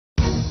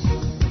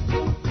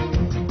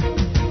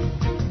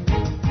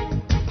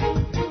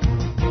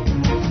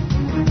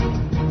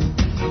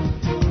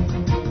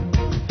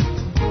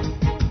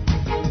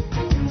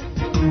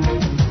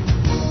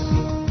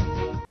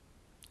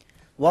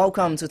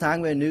Welcome to Thái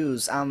Nguyên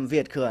News. I'm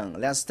Việt Cường.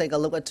 Let's take a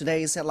look at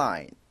today's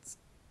headlines.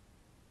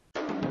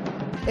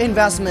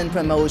 Investment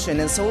Promotion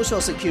and Social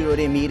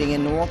Security meeting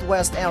in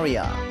Northwest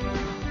area.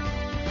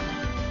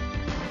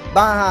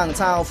 Ba Hàng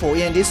Thao Phổ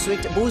Yên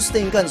District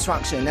boosting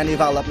construction and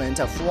development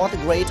of fourth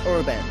great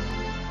urban.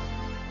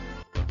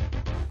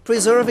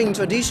 Preserving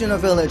traditional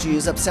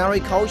villages of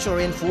sericulture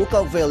in Phú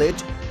Cốc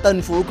Village,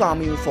 Tân Phú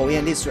Commune, Phổ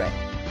Yên District.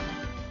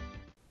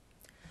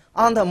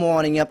 On the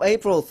morning of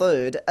April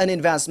 3rd, an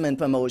investment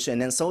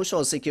promotion and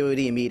social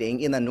security meeting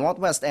in the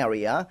Northwest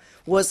area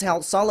was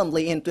held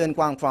solemnly in Tuyên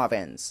Quang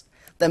Province.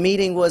 The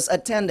meeting was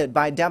attended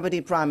by Deputy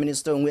Prime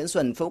Minister Nguyễn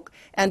Xuân Phúc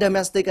and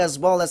domestic as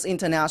well as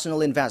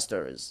international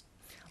investors.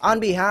 On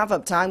behalf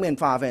of Thái Nguyên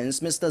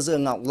Province, Mr.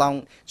 Dương Ngọc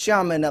Long,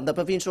 Chairman of the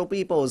Provincial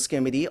People's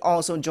Committee,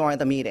 also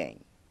joined the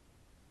meeting.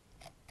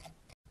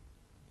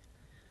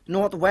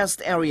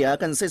 Northwest area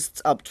consists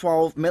of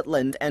 12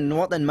 Midland and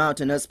Northern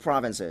Mountainous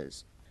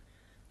provinces.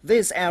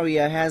 This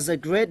area has a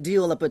great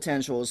deal of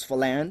potentials for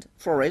land,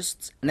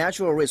 forests,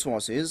 natural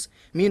resources,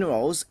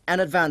 minerals, and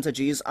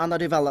advantages on the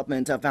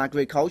development of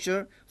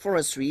agriculture,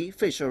 forestry,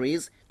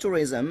 fisheries,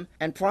 tourism,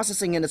 and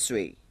processing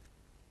industry.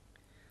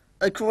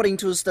 According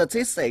to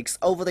statistics,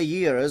 over the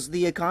years,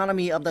 the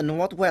economy of the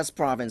Northwest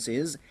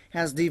provinces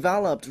has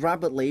developed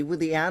rapidly with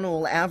the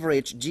annual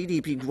average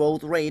GDP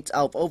growth rate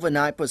of over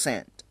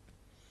 9%.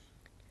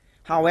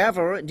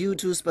 However, due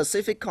to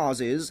specific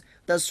causes,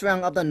 the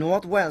strength of the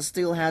Northwest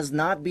still has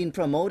not been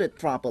promoted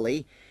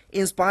properly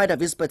in spite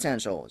of its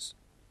potentials.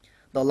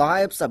 The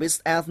lives of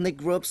its ethnic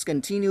groups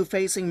continue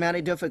facing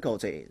many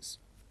difficulties.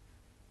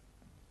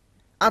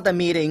 At the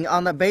meeting,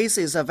 on the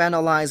basis of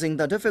analyzing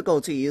the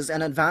difficulties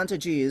and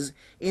advantages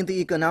in the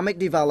economic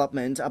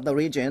development of the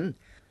region,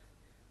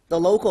 the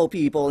local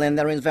people and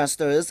their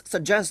investors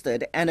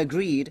suggested and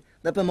agreed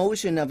the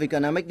promotion of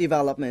economic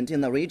development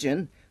in the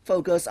region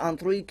focus on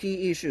three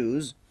key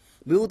issues: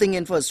 building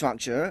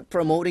infrastructure,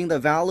 promoting the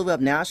value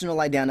of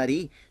national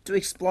identity to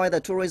exploit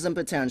the tourism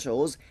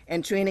potentials,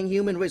 and training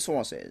human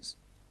resources.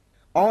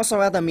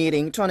 Also at the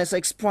meeting,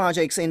 26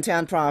 projects in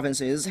 10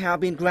 provinces have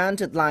been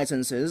granted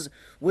licenses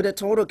with a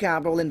total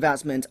capital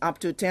investment up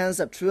to tens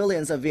of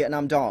trillions of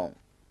Vietnam dong.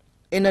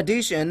 In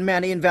addition,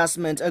 many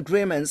investment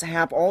agreements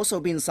have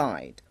also been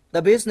signed.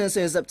 The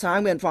businesses of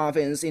Thái Nguyên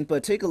Province in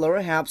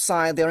particular have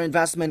signed their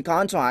investment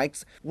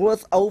contracts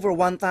worth over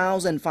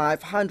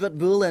 1,500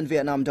 billion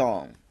Vietnam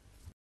dong.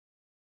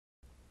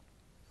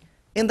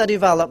 In the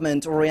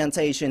development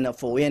orientation of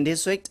Phổ Yên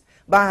District,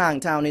 Ba Hàng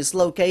Town is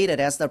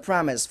located as the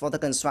premise for the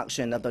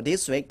construction of the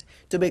district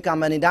to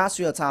become an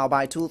industrial town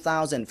by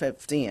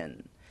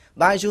 2015.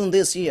 By June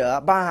this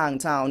year, Ba Hàng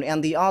Town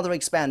and the other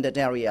expanded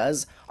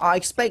areas are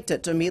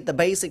expected to meet the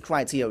basic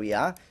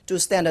criteria to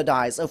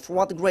standardize a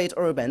fourth great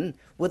urban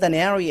with an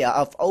area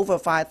of over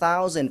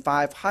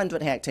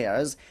 5,500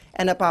 hectares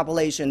and a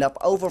population of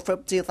over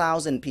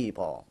 50,000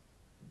 people.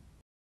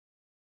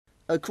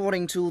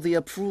 According to the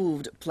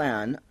approved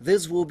plan,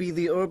 this will be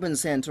the urban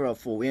center of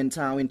Phổ Yên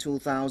Town in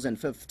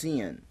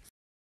 2015.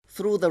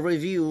 Through the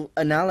review,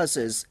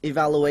 analysis,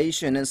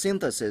 evaluation, and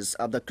synthesis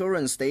of the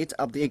current state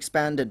of the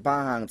expanded Ba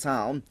Hàng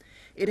Town,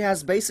 it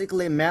has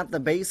basically met the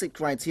basic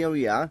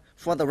criteria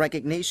for the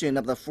recognition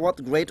of the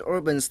fourth great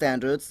urban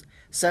standards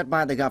set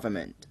by the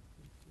government.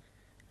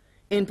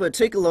 In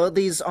particular,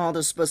 these are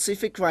the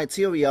specific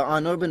criteria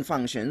on urban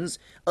functions,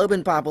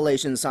 urban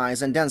population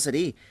size and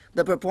density,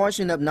 the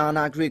proportion of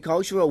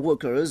non-agricultural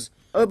workers,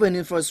 urban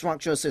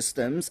infrastructure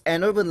systems,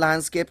 and urban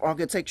landscape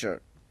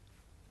architecture.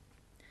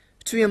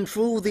 To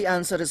improve the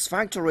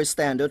unsatisfactory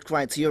standard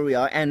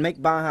criteria and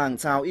make Ba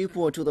Hàng Town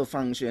equal to the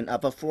function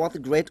of a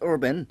fourth great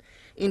urban,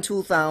 in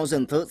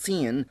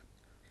 2013,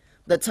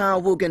 the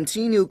town will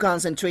continue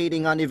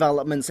concentrating on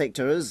development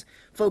sectors,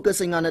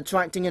 focusing on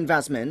attracting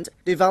investment,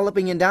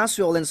 developing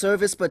industrial and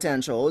service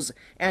potentials,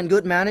 and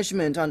good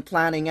management on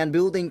planning and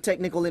building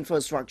technical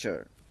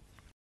infrastructure.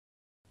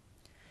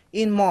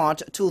 In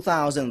March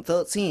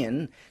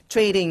 2013,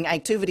 trading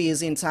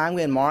activities in Thái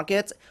Nguyên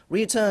market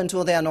returned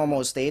to their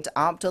normal state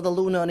after the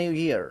Lunar New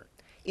Year.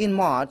 In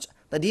March,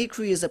 the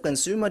decrease of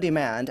consumer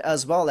demand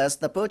as well as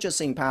the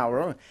purchasing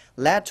power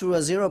led to a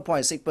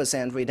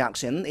 0.6%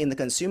 reduction in the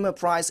consumer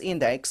price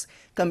index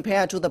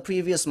compared to the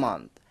previous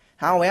month.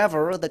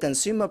 However, the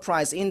consumer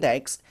price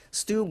index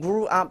still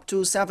grew up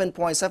to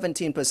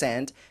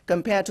 7.17%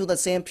 compared to the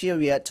same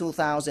period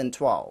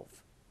 2012.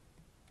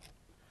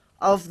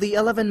 Of the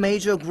 11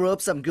 major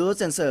groups of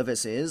goods and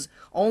services,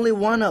 only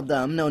one of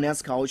them, known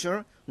as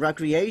culture,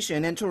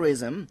 recreation, and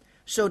tourism,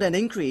 showed an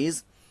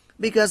increase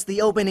because the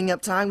opening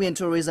of Thái Nguyên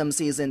tourism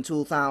season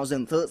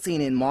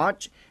 2013 in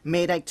March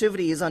made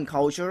activities on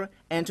culture,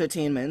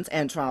 entertainment,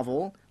 and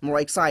travel more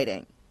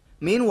exciting.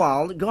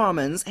 Meanwhile,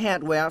 garments,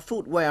 headwear,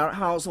 footwear,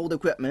 household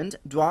equipment,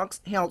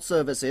 drugs, health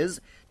services,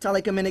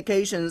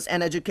 telecommunications,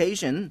 and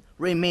education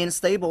remain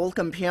stable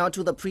compared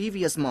to the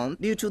previous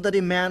month due to the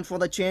demand for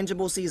the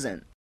changeable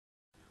season.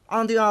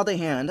 On the other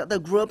hand, the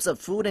groups of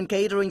food and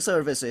catering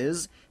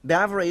services,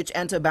 beverage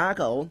and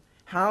tobacco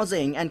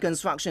Housing and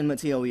construction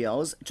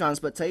materials,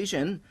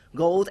 transportation,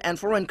 gold and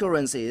foreign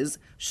currencies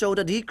showed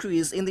a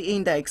decrease in the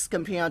index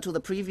compared to the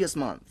previous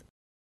month.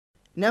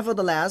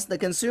 Nevertheless, the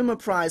consumer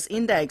price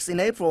index in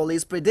April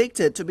is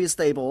predicted to be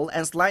stable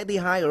and slightly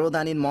higher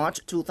than in March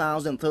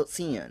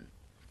 2013.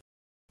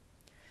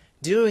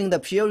 During the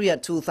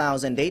period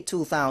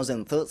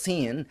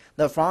 2008-2013,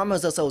 the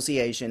Farmers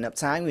Association of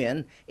Thái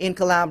Nguyên, in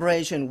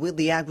collaboration with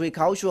the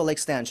agricultural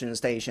extension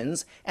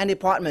stations and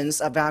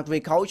departments of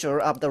agriculture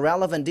of the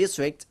relevant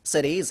districts,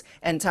 cities,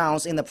 and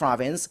towns in the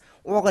province,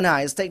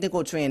 organized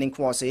technical training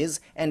courses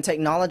and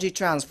technology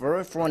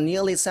transfer for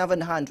nearly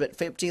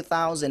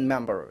 750,000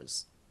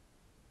 members.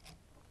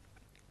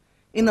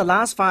 In the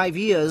last 5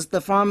 years,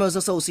 the Farmers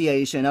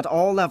Association at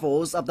all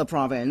levels of the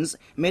province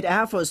made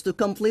efforts to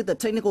complete the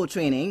technical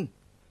training,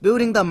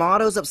 building the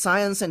models of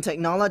science and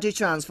technology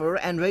transfer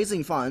and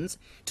raising funds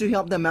to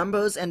help the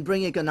members and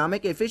bring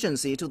economic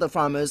efficiency to the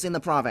farmers in the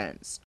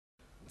province.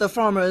 The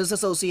Farmers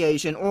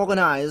Association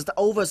organized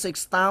over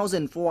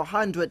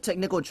 6,400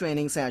 technical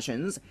training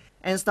sessions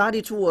and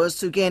study tours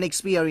to gain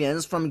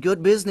experience from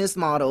good business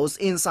models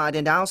inside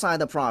and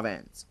outside the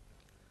province.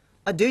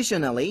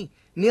 Additionally,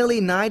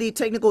 nearly 90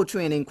 technical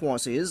training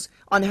courses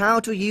on how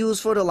to use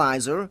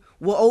fertilizer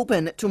were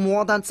open to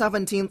more than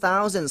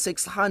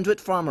 17,600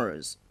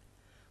 farmers.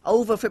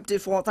 Over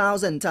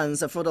 54,000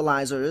 tons of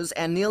fertilizers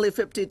and nearly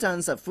 50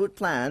 tons of food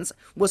plants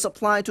were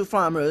supplied to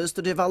farmers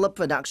to develop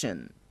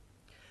production.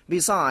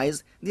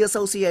 Besides, the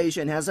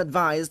association has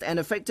advised and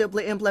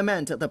effectively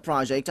implemented the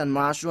project on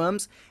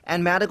mushrooms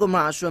and medical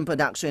mushroom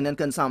production and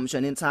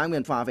consumption in Thái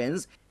Nguyên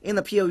province in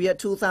the period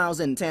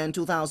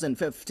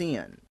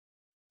 2010-2015.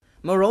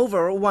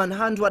 Moreover,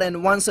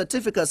 101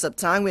 certificates of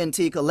Thái Nguyên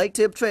tea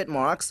collective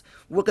trademarks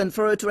were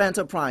conferred to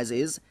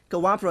enterprises,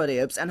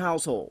 cooperatives, and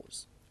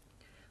households.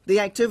 The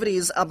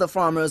activities of the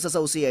Farmers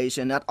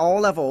Association at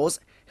all levels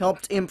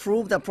helped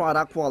improve the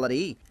product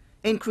quality,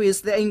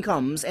 increase their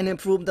incomes, and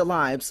improve their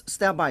lives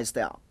step by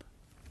step.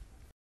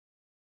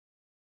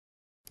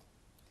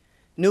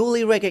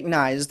 Newly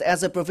recognized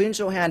as a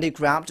provincial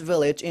handicraft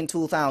village in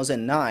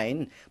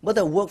 2009, but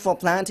the work for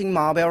planting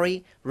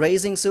mulberry,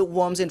 raising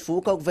silkworms in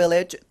Phú Cốc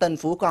village, Tân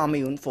Phú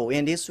commune, Phổ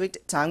Yên district,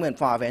 Thái Nguyên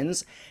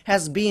province,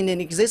 has been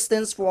in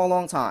existence for a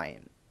long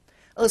time.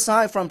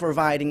 Aside from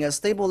providing a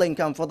stable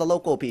income for the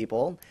local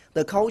people,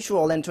 the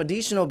cultural and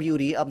traditional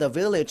beauty of the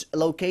village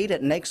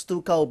located next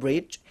to Cầu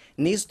Bridge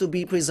needs to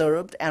be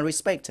preserved and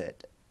respected.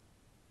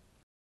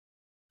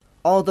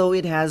 Although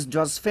it has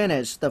just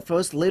finished the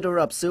first litter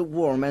of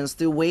silkworm and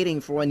still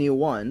waiting for a new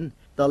one,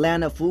 the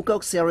land of Phú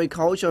Cốc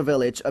Sericulture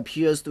village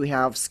appears to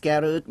have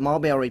scattered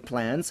mulberry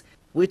plants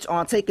which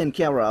are taken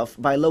care of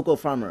by local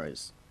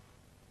farmers.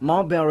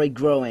 Mulberry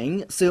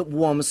growing,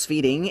 silkworms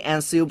feeding,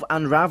 and silk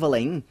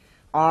unraveling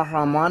are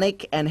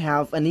harmonic and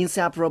have an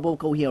inseparable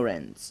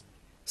coherence.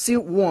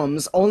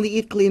 Silkworms only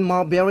eat clean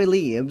mulberry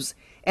leaves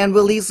and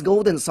release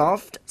golden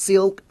soft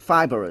silk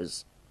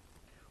fibers.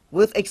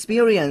 With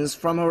experience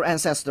from her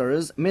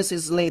ancestors,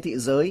 Mrs. Lê Thị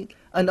Giới,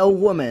 an old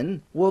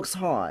woman, works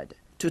hard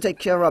to take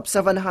care of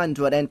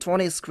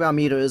 720 square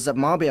meters of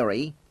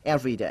mulberry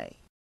every day.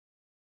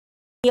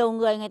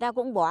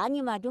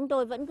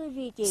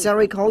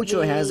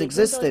 Sericulture has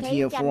existed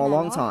here for a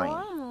long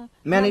time.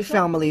 Many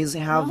families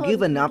have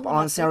given up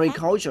on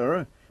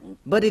sericulture,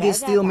 but it is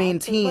still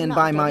maintained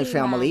by my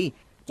family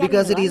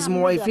because it is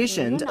more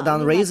efficient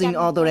than raising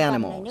other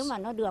animals.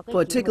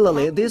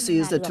 Particularly, this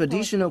is the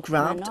traditional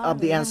craft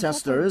of the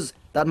ancestors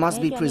that must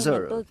be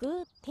preserved.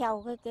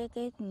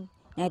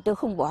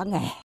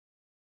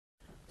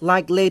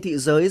 Like Lê Thị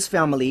Giới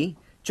family,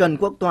 Trần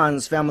Quốc Toàn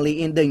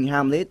family in Đình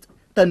Hamlet,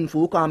 Tân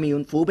Phú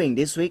commune, Phú Bình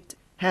district,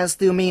 has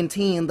still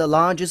maintained the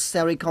largest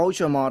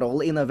sericulture model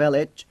in the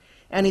village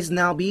and is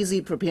now busy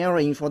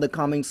preparing for the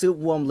coming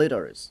silkworm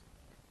litters.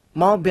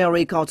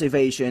 Mulberry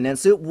cultivation and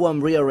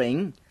silkworm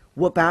rearing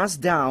were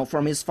passed down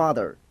from his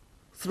father.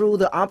 Through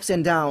the ups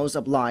and downs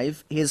of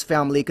life, his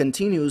family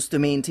continues to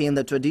maintain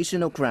the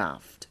traditional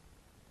craft.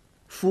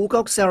 Phú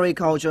Cốc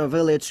Sericulture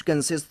village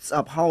consists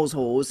of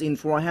households in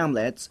 4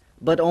 hamlets,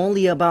 but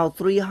only about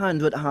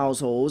 300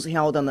 households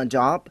held on a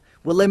job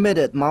with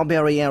limited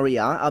mulberry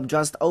area of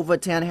just over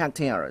 10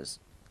 hectares.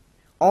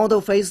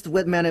 Although faced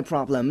with many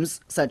problems,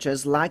 such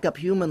as lack of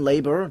human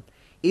labor,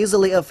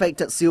 easily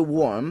affected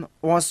silkworm,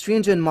 or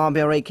stringent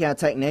mulberry care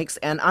techniques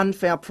and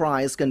unfair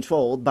price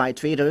control by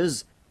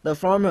traders, the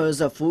farmers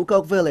of Phú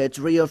Cốc village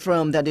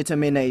reaffirmed their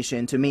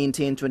determination to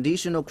maintain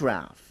traditional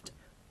craft.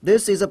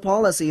 This is a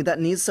policy that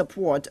needs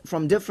support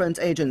from different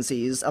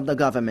agencies of the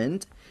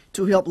government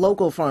to help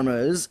local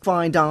farmers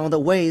find out the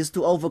ways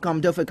to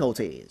overcome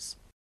difficulties.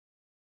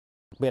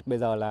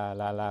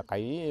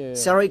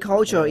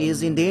 Sericulture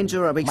is in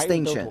danger of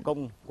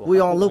extinction. We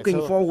are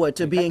looking forward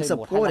to being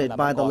supported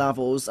by the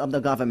levels of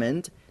the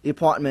government,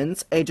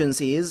 departments,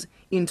 agencies,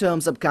 in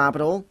terms of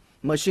capital,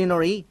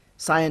 machinery,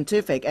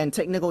 scientific and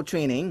technical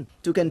training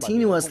to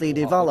continuously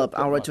develop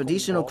our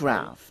traditional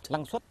craft.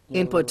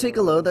 In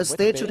particular, the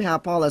state should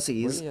have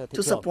policies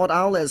to support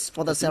outlets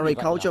for the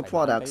sericulture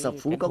products of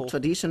Phú Cốc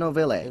traditional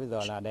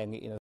village.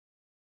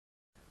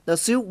 The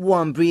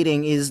silkworm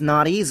breeding is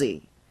not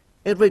easy.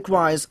 It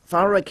requires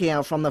thorough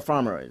care from the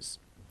farmers.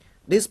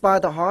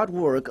 Despite the hard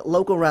work,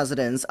 local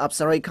residents of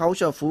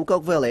sericulture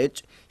Fukok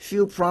village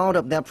feel proud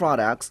of their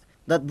products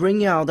that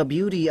bring out the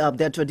beauty of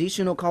their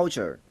traditional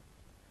culture.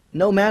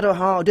 No matter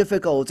how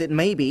difficult it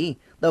may be,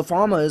 the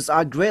farmers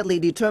are greatly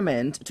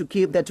determined to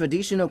keep their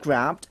traditional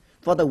craft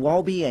for the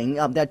well-being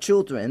of their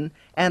children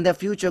and their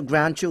future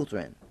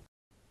grandchildren.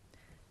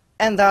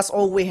 And that's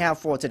all we have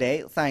for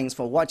today. Thanks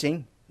for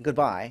watching.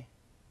 Goodbye.